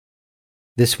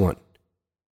This one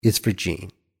is for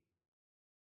Jean.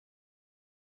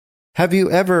 Have you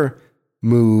ever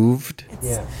moved?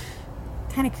 Yeah.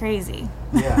 Kind of crazy.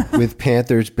 Yeah. With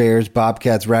panthers, bears,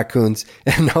 bobcats, raccoons,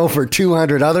 and over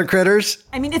 200 other critters?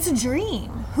 I mean, it's a dream.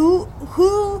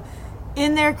 Who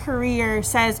in their career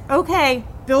says, okay,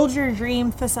 build your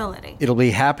dream facility? It'll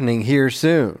be happening here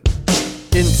soon.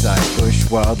 Inside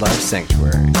Bush Wildlife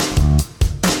Sanctuary.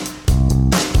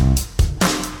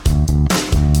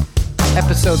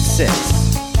 Episode 6.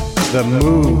 The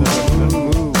Move.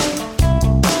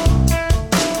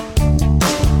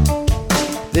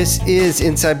 This is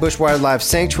Inside Bush Wildlife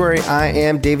Sanctuary. I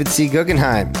am David C.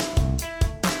 Guggenheim.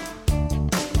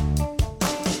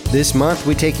 This month,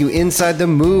 we take you inside the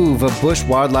move of Bush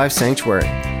Wildlife Sanctuary.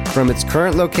 From its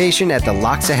current location at the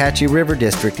Loxahatchee River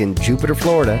District in Jupiter,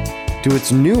 Florida, to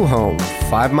its new home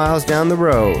 5 miles down the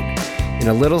road in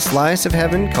a little slice of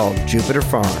heaven called Jupiter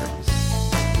Farms.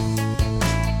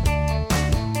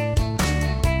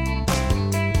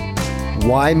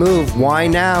 Why move? Why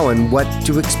now? And what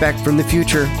to expect from the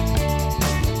future?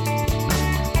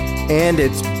 And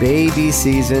it's baby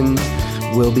season.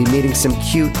 We'll be meeting some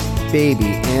cute baby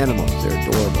animals. They're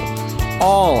adorable.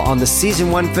 All on the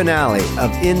season 1 finale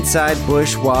of Inside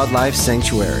Bush Wildlife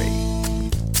Sanctuary.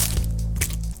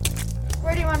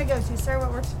 Where do you want to go to, sir?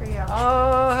 What works for you?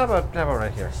 How about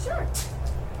right here? Sure.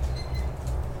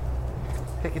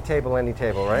 Pick a table, any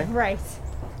table, right? Right.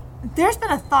 There's been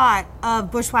a thought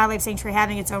of Bush Wildlife Sanctuary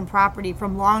having its own property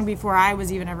from long before I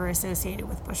was even ever associated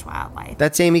with Bush Wildlife.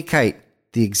 That's Amy Kite,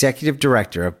 the executive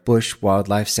director of Bush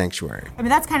Wildlife Sanctuary. I mean,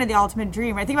 that's kind of the ultimate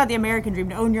dream, right? Think about the American dream,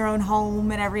 to own your own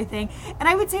home and everything. And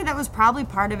I would say that was probably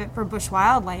part of it for Bush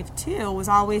Wildlife, too, was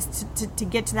always to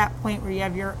get to that point where you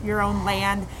have your own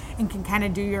land and can kind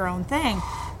of do your own thing.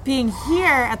 Being here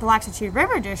at the Loxahatchee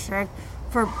River District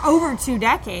for over 2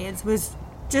 decades was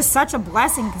just such a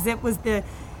blessing, because it was the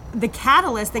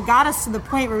catalyst that got us to the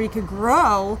point where we could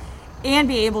grow and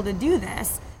be able to do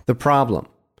this. The problem: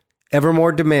 ever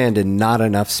more demand and not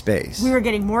enough space. We were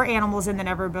getting more animals in than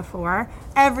ever before.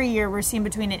 Every year we're seeing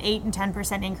between an 8 and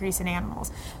 10% increase in animals,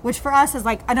 which for us is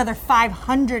like another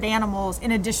 500 animals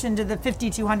in addition to the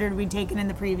 5,200 we'd taken in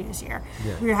the previous year.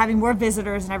 Yeah. We were having more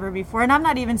visitors than ever before. And I'm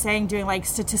not even saying doing like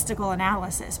statistical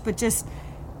analysis, but just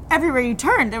everywhere you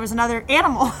turned, there was another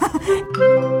animal.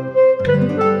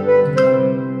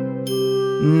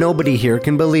 Nobody here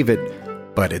can believe it,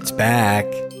 but it's back.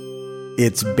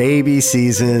 It's baby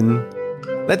season.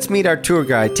 Let's meet our tour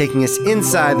guide taking us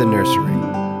inside the nursery.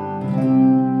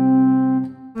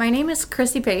 My name is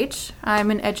Chrissy Page. I'm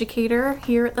an educator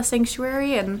here at the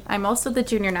sanctuary, and I'm also the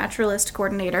junior naturalist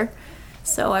coordinator.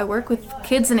 So I work with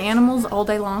kids and animals all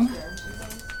day long.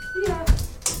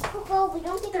 Well, we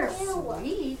don't think they're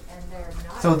sweet.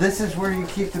 So this is where you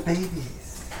keep the babies.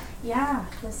 Yeah,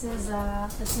 this is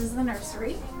the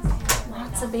nursery.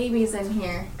 Lots of babies in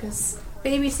here because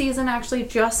baby season actually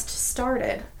just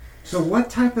started. So what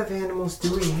type of animals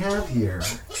do we have here?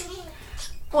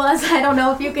 Well, I don't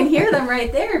know if you can hear them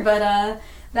right there, but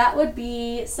that would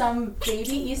be some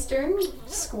baby eastern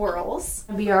squirrels.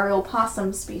 That'd be our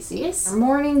opossum species. Our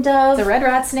mourning dove, the red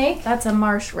rat snake, that's a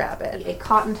marsh rabbit. A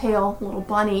cottontail little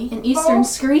bunny, an eastern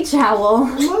screech owl.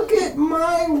 Look at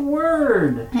my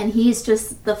word! And he's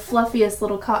just the fluffiest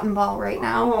little cotton ball right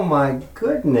now. Oh my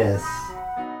goodness.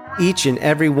 Each and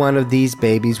every one of these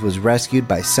babies was rescued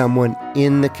by someone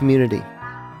in the community.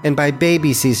 And by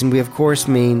baby season, we of course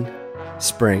mean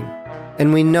spring.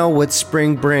 And we know what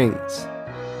spring brings: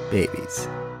 babies.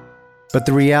 But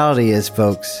the reality is,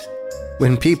 folks,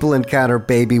 when people encounter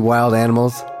baby wild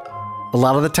animals, a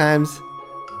lot of the times,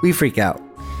 we freak out.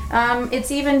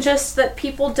 It's even just that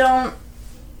people don't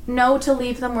know to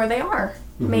leave them where they are.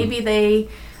 Mm-hmm. Maybe they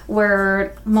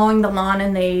were mowing the lawn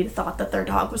and they thought that their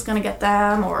dog was going to get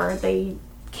them, or they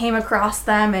came across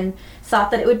them and thought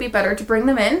that it would be better to bring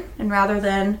them in, and rather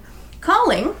than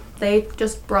calling, they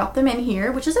just brought them in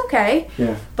here, which is okay.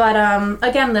 Yeah. But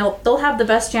again, they'll have the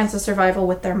best chance of survival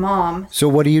with their mom. So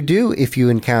what do you do if you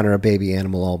encounter a baby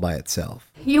animal all by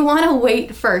itself? You want to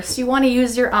wait first. You want to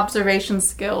use your observation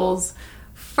skills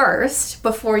first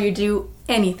before you do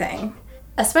anything.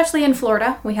 Especially in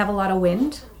Florida, we have a lot of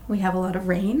wind, we have a lot of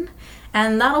rain,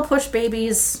 and that'll push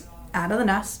babies out of the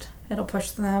nest. It'll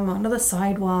push them onto the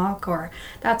sidewalk, or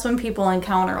that's when people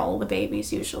encounter all the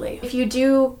babies usually. If you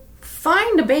do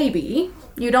find a baby,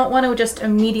 you don't want to just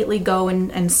immediately go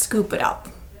and scoop it up.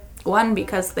 One,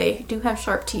 because they do have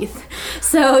sharp teeth,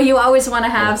 so you always want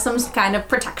to have some kind of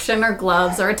protection or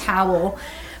gloves or a towel.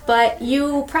 But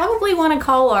you probably want to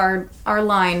call our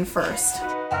line first.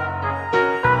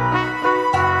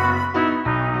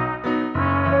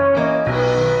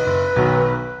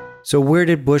 So where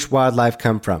did bush wildlife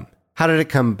come from? How did it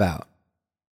come about?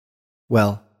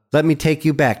 Well, let me take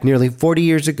you back nearly 40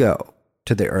 years ago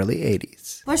to the early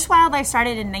 80s. Bush wildlife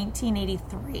started in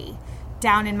 1983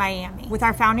 down in Miami with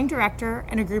our founding director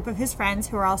and a group of his friends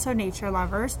who are also nature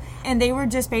lovers. And they were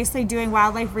just basically doing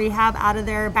wildlife rehab out of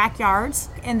their backyards.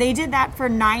 And they did that for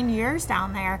 9 years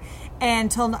down there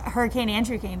until Hurricane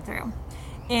Andrew came through.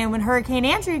 And when Hurricane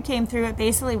Andrew came through, it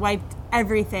basically wiped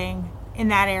everything in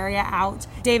that area out.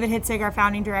 David Hitzig, our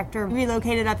founding director,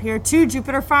 relocated up here to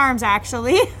Jupiter Farms,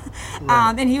 actually.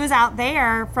 Right. And he was out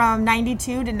there from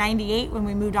 92 to 98 when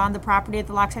we moved on the property at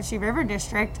the Loxahatchee River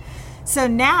District. So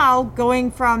now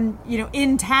going from,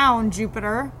 in town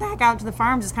Jupiter back out to the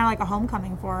farms is kind of like a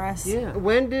homecoming for us. Yeah.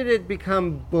 When did it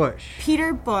become bush?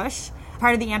 Peter Bush,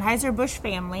 part of the Anheuser-Busch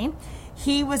family,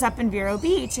 he was up in Vero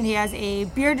Beach and he has a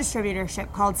beer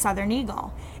distributorship called Southern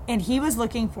Eagle. And he was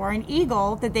looking for an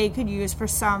eagle that they could use for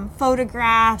some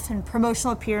photographs and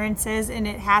promotional appearances. And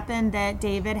it happened that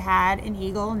David had an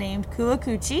eagle named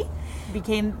Kuakuchi,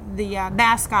 became the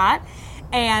mascot.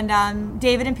 And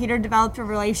David and Peter developed a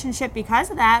relationship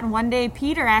because of that. And one day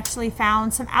Peter actually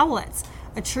found some owlets.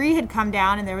 A tree had come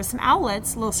down and there was some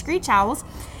owlets, little screech owls,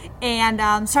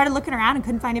 and started looking around and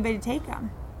couldn't find anybody to take them.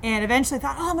 And eventually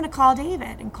thought, I'm going to call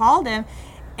David, and called him.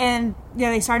 And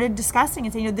they started discussing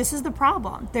and saying, this is the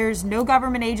problem. There's no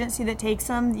government agency that takes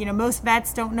them. Most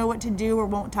vets don't know what to do or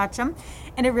won't touch them.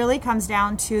 And it really comes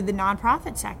down to the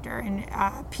nonprofit sector.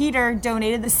 And Peter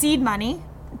donated the seed money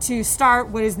to start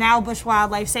what is now Bush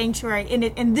Wildlife Sanctuary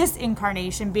in this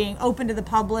incarnation, being open to the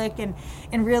public and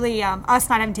really us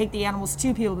not having to take the animals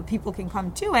to people, but people can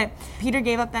come to it. Peter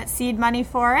gave up that seed money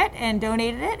for it and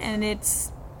donated it, and the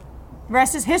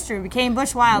rest is history. It became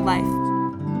Bush Wildlife.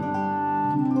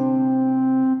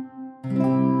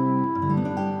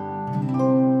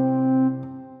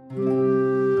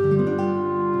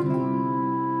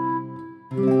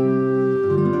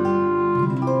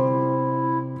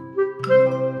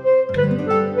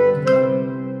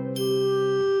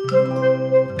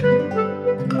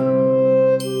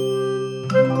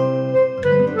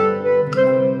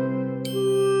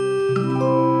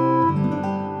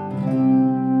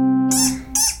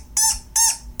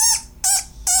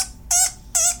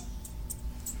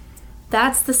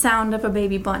 That's the sound of a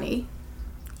baby bunny.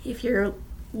 If you're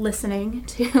listening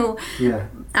to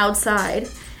outside.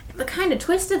 The kind of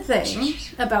twisted thing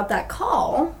about that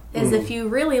call is if you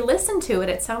really listen to it,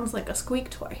 it sounds like a squeak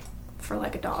toy for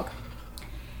like a dog.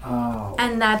 Oh.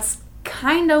 And that's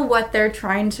kind of what they're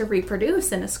trying to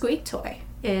reproduce in a squeak toy,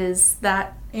 is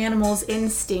that animal's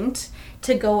instinct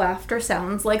to go after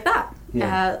sounds like that.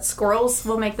 Yeah. Squirrels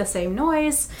will make the same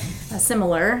noise,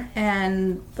 similar,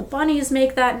 and the bunnies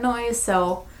make that noise.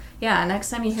 So yeah, next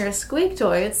time you hear a squeak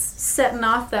toy, it's setting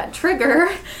off that trigger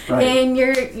in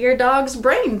your dog's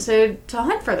brain to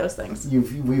hunt for those things.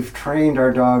 We've trained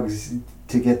our dogs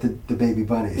to get the baby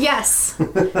bunnies. Yes.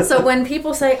 So when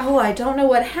people say, I don't know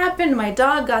what happened, my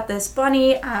dog got this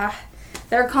bunny,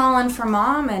 they're calling for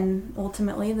mom, and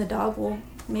ultimately the dog will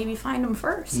maybe find them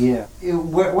first. Yeah.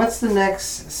 What's the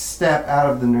next step out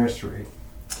of the nursery?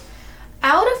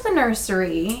 Out of the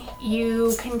nursery,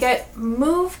 you can get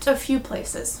moved a few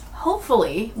places.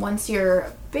 Hopefully, once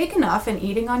you're big enough and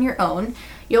eating on your own,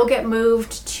 you'll get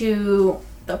moved to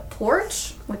the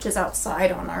porch, which is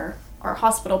outside on our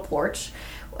hospital porch,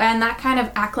 and that kind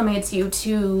of acclimates you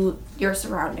to your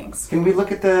surroundings. Can we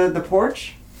look at the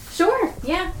porch? Sure,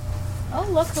 yeah. Oh,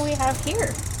 look who we have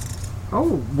here.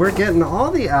 Oh, we're getting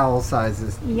all the owl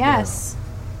sizes. Yes.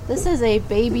 This is a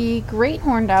baby great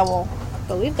horned owl.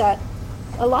 But we've got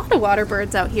a lot of water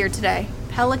birds out here today.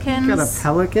 Pelicans. Got a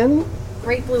pelican?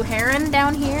 Great blue heron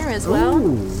down here as well.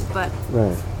 Ooh. But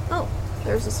right.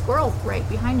 There's a squirrel right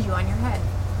behind you on your head.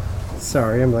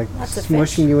 Sorry, I'm like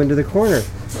smushing you into the corner.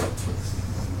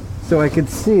 So I could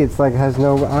see it's like has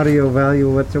no audio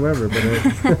value whatsoever,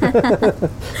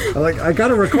 but I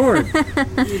gotta record.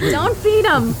 Don't feed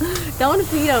them. Don't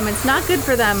feed them. It's not good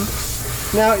for them.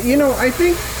 Now, I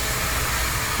think,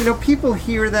 people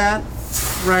hear that,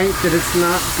 right? That it's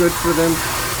not good for them,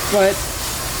 but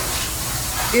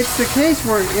it's the case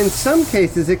where in some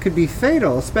cases it could be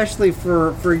fatal, especially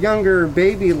for younger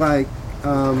baby-like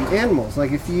animals.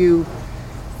 Like if you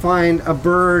find a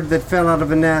bird that fell out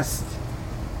of a nest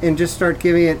and just start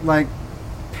giving it like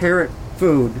parrot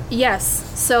food.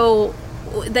 Yes. So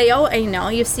they all,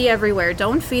 you see everywhere.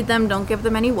 Don't feed them. Don't give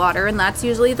them any water. And that's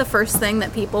usually the first thing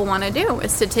that people want to do,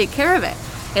 is to take care of it.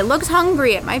 It looks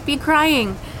hungry. It might be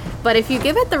crying. But if you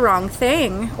give it the wrong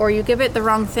thing, or you give it the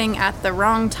wrong thing at the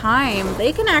wrong time,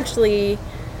 they can actually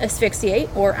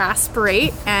asphyxiate or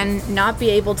aspirate and not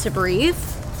be able to breathe,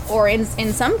 Or in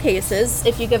some cases,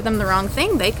 if you give them the wrong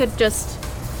thing, they could just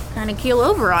kind of keel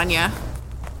over on you.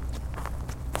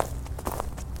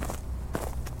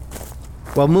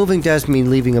 While moving does mean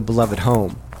leaving a beloved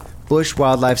home, Bush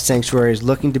Wildlife Sanctuary is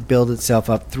looking to build itself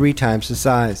up 3 times the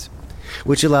size,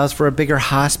 which allows for a bigger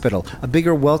hospital, a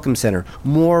bigger welcome center,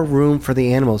 more room for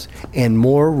the animals, and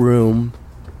more room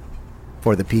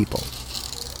for the people.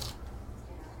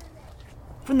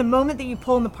 From the moment that you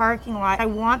pull in the parking lot, I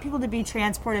want people to be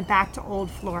transported back to old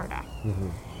Florida.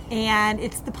 And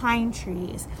it's the pine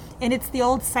trees, and it's the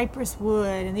old cypress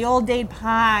wood, and the old date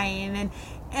pine,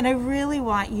 and I really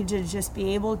want you to just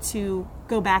be able to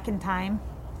go back in time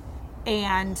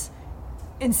and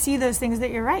see those things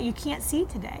that you're right, you can't see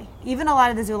today. Even a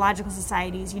lot of the zoological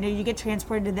societies, you get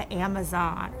transported to the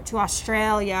Amazon or to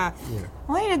Australia.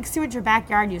 I want you to see what your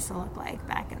backyard used to look like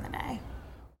back in the day.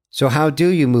 So how do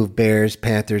you move bears,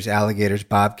 panthers, alligators,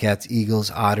 bobcats,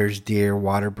 eagles, otters, deer,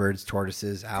 water birds,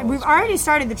 tortoises, owls? We've already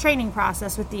started the training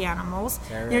process with the animals.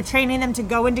 Training them to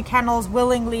go into kennels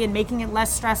willingly and making it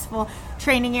less stressful.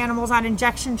 Training animals on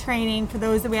injection training for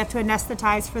those that we have to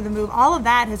anesthetize for the move. All of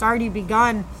that has already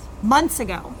begun months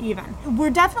ago even. We're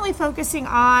definitely focusing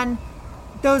on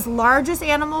those largest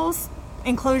animals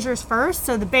enclosures first,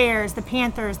 so the bears, the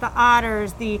panthers, the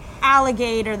otters, the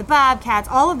alligator, the bobcats,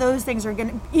 all of those things are going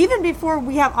to, even before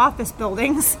we have office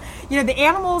buildings, the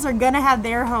animals are going to have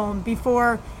their home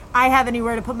before I have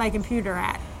anywhere to put my computer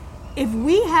at. If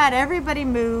we had everybody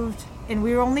moved and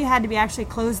we only had to be actually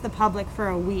closed to the public for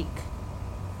a week,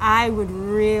 I would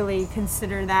really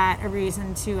consider that a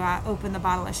reason to open the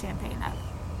bottle of champagne up.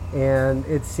 And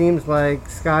it seems like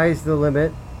sky's the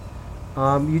limit.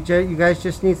 You guys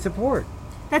just need support.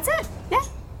 That's it, yeah.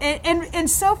 And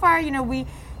so far,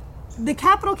 the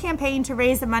capital campaign to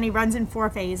raise the money runs in 4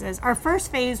 phases. Our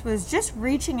first phase was just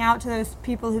reaching out to those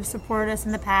people who've supported us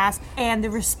in the past, and the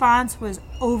response was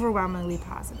overwhelmingly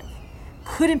positive.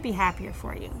 Couldn't be happier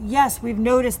for you. Yes, we've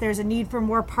noticed there's a need for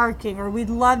more parking, or we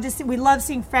love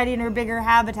seeing Freddie in her bigger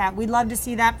habitat. We'd love to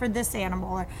see that for this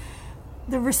animal. Or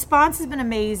the response has been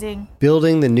amazing.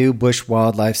 Building the new Bush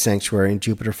Wildlife Sanctuary in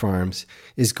Jupiter Farms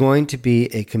is going to be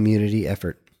a community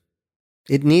effort.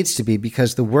 It needs to be,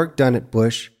 because the work done at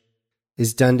Bush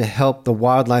is done to help the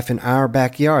wildlife in our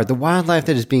backyard, the wildlife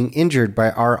that is being injured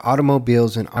by our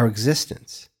automobiles and our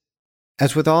existence.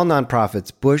 As with all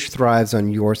nonprofits, Bush thrives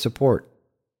on your support.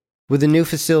 With a new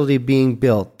facility being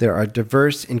built, there are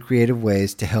diverse and creative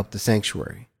ways to help the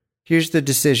sanctuary. Here's the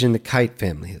decision the Kite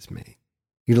family has made,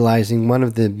 utilizing one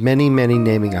of the many, many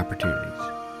naming opportunities.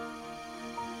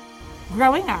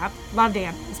 Growing up, loved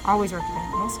animals, always worked with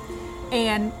animals,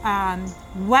 and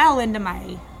well into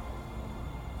my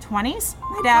 20s,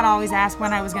 my dad always asked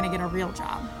when I was going to get a real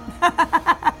job.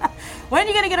 When are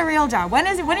you going to get a real job? When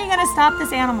are you going to stop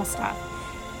this animal stuff?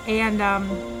 And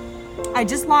I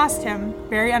just lost him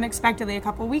very unexpectedly a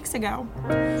couple weeks ago.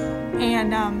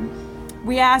 And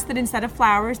we asked that instead of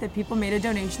flowers, that people made a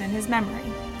donation in his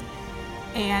memory.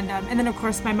 And then, of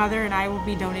course, my mother and I will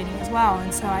be donating as well.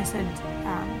 And so I said,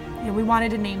 we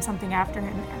wanted to name something after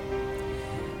him there.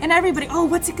 And everybody,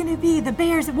 what's it going to be? The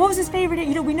Bears. What was his favorite?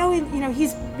 We know,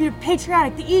 he's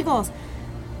patriotic. The Eagles.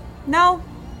 No.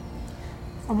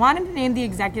 I want him to name the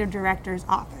executive director's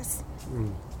office.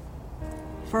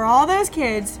 For all those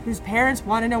kids whose parents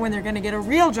want to know when they're going to get a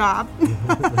real job,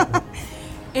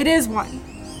 it is one.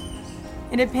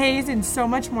 And it pays in so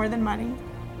much more than money.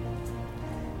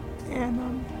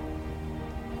 And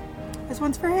this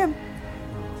one's for him.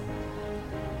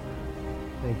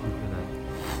 Thank you for that.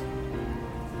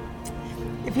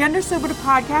 If he understood what a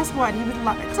podcast was, he would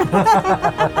love it.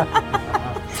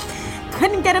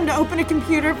 Couldn't get him to open a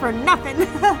computer for nothing.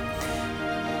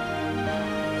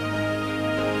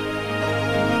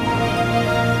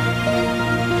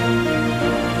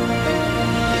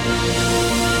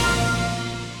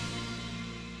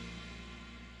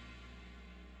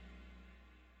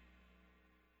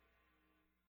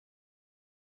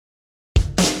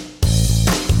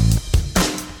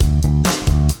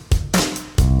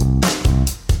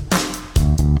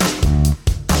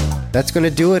 That's going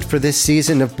to do it for this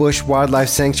season of Bush Wildlife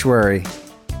Sanctuary.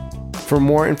 For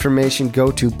more information, go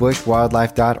to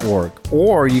bushwildlife.org,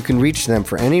 or you can reach them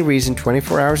for any reason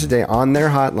 24 hours a day on their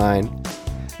hotline,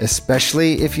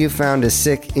 especially if you found a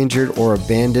sick, injured, or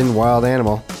abandoned wild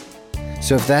animal.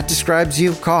 So if that describes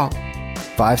you, call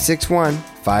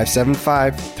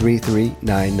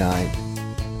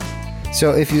 561-575-3399.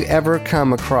 So if you ever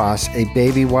come across a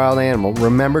baby wild animal,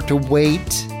 remember to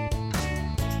wait,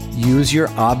 use your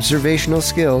observational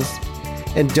skills,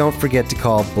 and don't forget to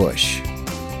call Bush.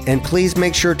 And please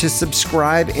make sure to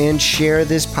subscribe and share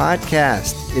this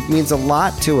podcast. It means a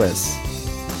lot to us.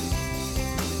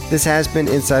 This has been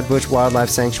Inside Bush Wildlife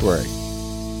Sanctuary.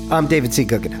 I'm David C.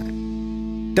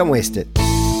 Guggenheim. Don't waste it.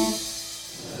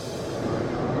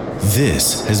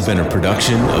 This has been a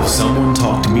production of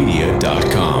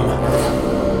SomeoneTalkedMedia.com.